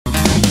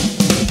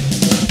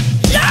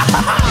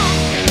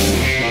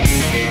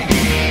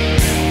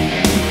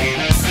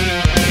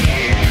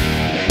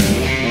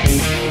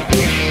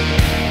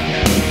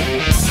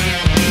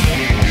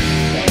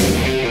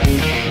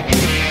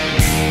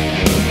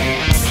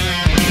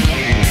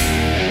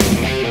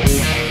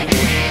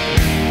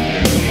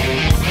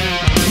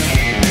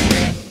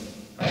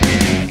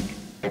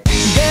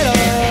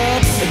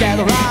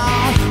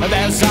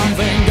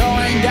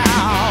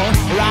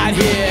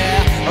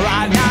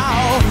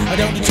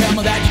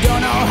tell me that you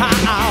don't know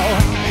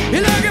how.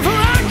 You're looking for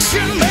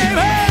action,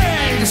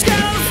 baby. Just get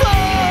on the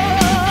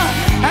floor.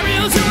 And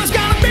real soon it's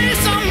gonna be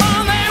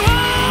someone they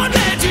won't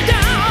let you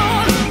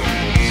down.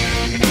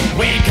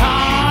 We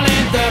call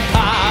it the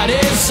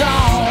party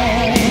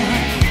song.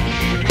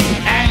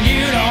 And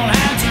you don't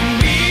have to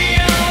be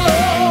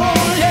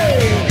alone.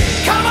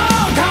 Yeah. Come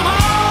on, come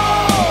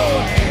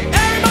on.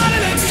 Everybody,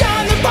 let's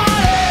join the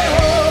party.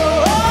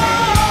 Oh,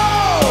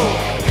 oh.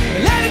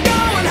 Let it go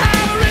and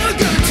have a real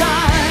good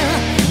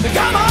time.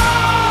 Come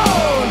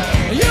on,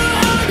 you don't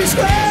have to be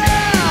square.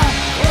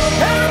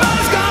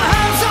 Everybody's gonna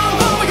have some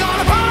fun. We're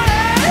gonna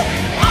party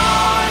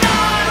all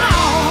night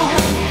long.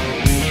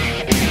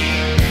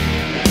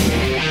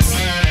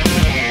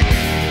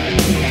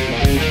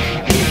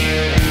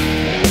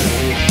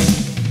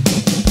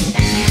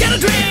 Get a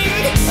drink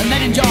and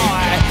then enjoy.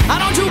 I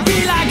don't you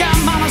be like a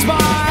mama's boy.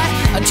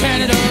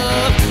 Turn it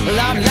up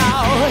loud,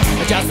 loud.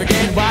 Just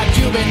forget what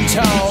you've been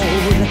told.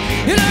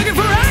 You're looking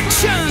for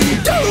action,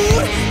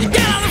 dude. You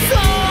get on the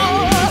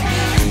floor.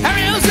 And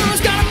real soon it's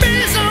gonna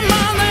be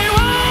someone they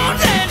won't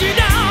let you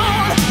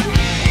down.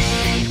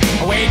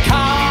 We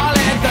call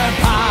it the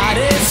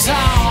party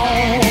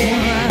song.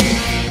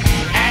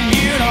 And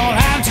you don't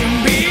have to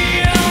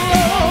be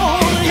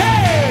alone.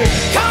 Yeah.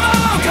 Come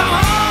on, come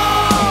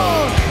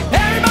on.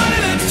 Everybody,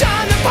 let's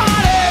join the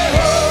party.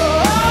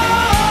 Oh,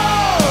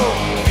 oh.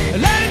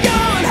 Let it go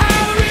and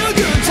have a real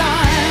good time.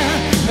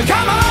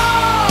 Come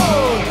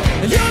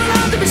on, you don't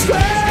have to be square.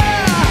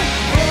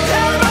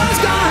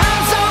 Everybody's gonna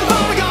have some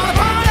fun. We're gonna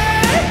party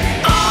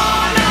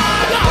all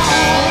night long.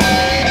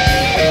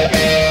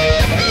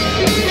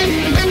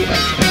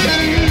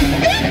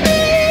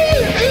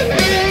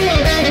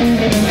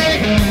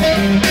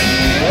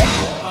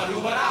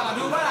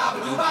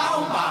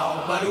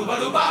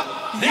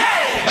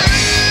 Yeah!